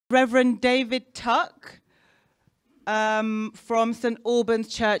Reverend David Tuck from St. Alban's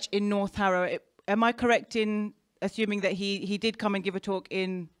Church in North Harrow. Am I correct in assuming that he did come and give a talk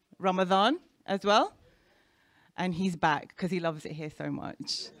in Ramadan as well? And he's back because he loves it here so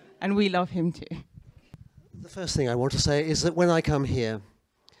much. And we love him too. The first thing I want to say is that when I come here,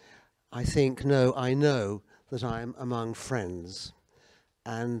 I know that I'm among friends.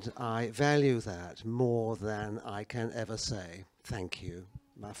 And I value that more than I can ever say. Thank you,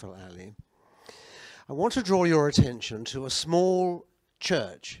 Mahfil Ali. I want to draw your attention to a small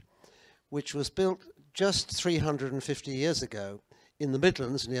church which was built just 350 years ago in the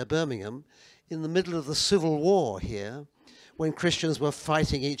Midlands near Birmingham, in the middle of the Civil War here, when Christians were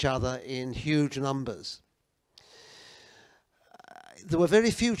fighting each other in huge numbers. There were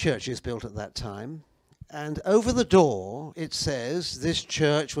very few churches built at that time, and over the door it says this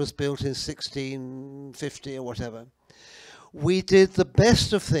church was built in 1650 or whatever. We did the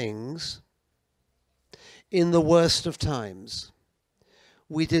best of things in the worst of times.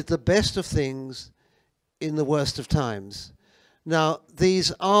 We did the best of things in the worst of times. Now,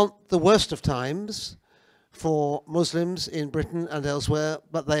 these aren't the worst of times for Muslims in Britain and elsewhere,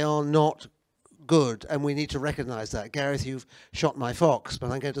 but they are not good, and we need to recognize that. Gareth, you've shot my fox,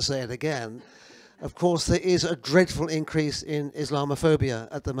 but I'm going to say it again. Of course, there is a dreadful increase in Islamophobia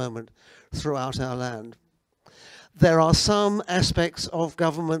at the moment throughout our land. There are some aspects of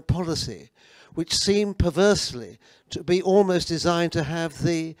government policy which seem perversely to be almost designed to have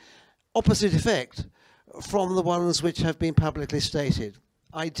the opposite effect from the ones which have been publicly stated.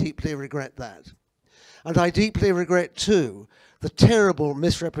 I deeply regret that. And I deeply regret, too, the terrible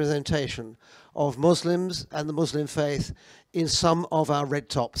misrepresentation of Muslims and the Muslim faith in some of our red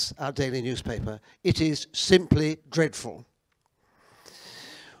tops, our daily newspaper. It is simply dreadful.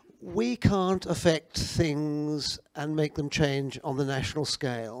 We can't affect things and make them change on the national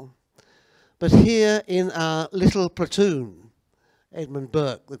scale. But here in our little platoon, Edmund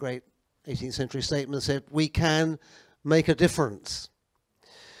Burke, the great 18th century statesman, said, we can make a difference.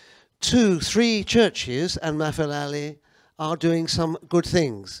 2, 3 churches and Mahfil Ali are doing some good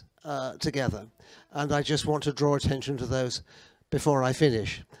things together. And I just want to draw attention to those before I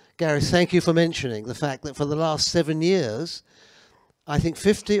finish. Gareth, thank you for mentioning the fact that for the last 7 years, I think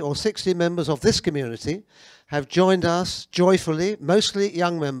 50 or 60 members of this community have joined us joyfully, mostly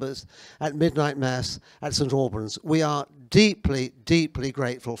young members, at midnight mass at St. Albans. We are deeply, deeply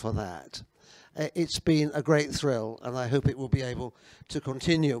grateful for that. It's been a great thrill, and I hope it will be able to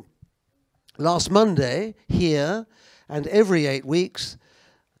continue. Last Monday, here, and every 8 weeks,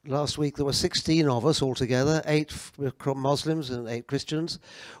 last week there were 16 of us altogether, 8 Muslims and 8 Christians.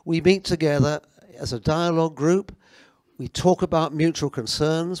 We meet together as a dialogue group. We talk about mutual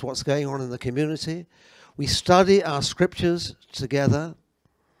concerns, what's going on in the community. We study our scriptures together.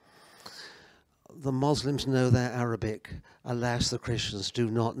 The Muslims know their Arabic. Alas, the Christians do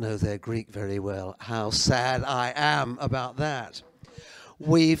not know their Greek very well. How sad I am about that.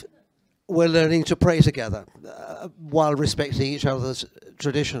 We're learning to pray together while respecting each other's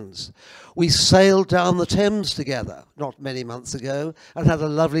traditions. We sailed down the Thames together not many months ago and had a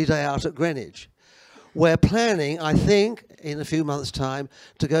lovely day out at Greenwich. We're planning, I think, in a few months' time,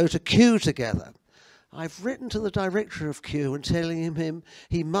 to go to Kew together. I've written to the director of Kew and telling him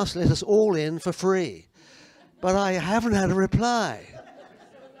he must let us all in for free. But I haven't had a reply.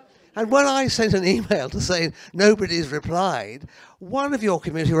 And when I sent an email to say nobody's replied, one of your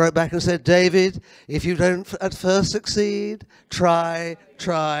community wrote back and said, David, if you don't at first succeed, try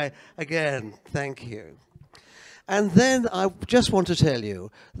again. Thank you. And then I just want to tell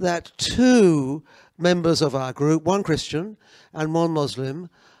you that 2 members of our group, 1 Christian and 1 Muslim,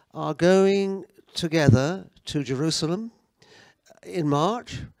 are going together to Jerusalem in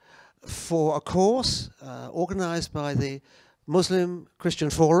March for a course organized by the Muslim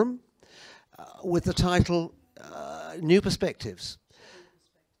Christian Forum with the title New Perspectives.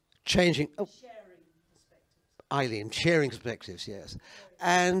 Changing, Eileen, sharing perspectives, yes.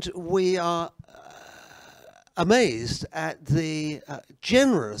 And we are amazed at the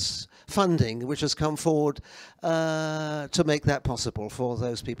generous funding which has come forward to make that possible for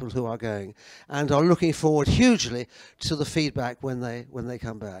those people who are going, and are looking forward hugely to the feedback when they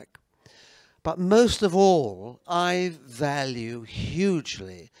come back. But most of all, I value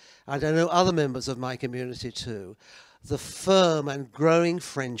hugely, and I know other members of my community too, the firm and growing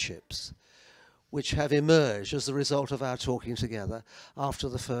friendships which have emerged as the result of our talking together after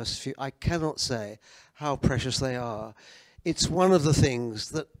the first few. I cannot say how precious they are. It's one of the things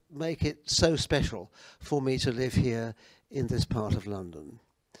that make it so special for me to live here in this part of London.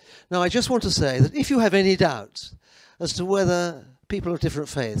 Now, I just want to say that if you have any doubts as to whether people of different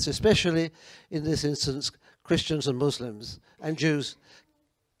faiths, especially in this instance, Christians and Muslims and Jews,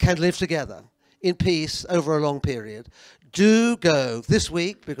 can live together in peace over a long period. Do go this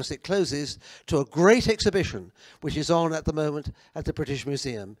week, because it closes, to a great exhibition which is on at the moment at the British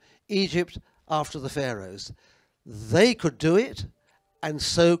Museum, Egypt After the Pharaohs. They could do it, and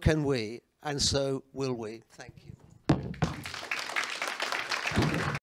so can we, and so will we. Thank you.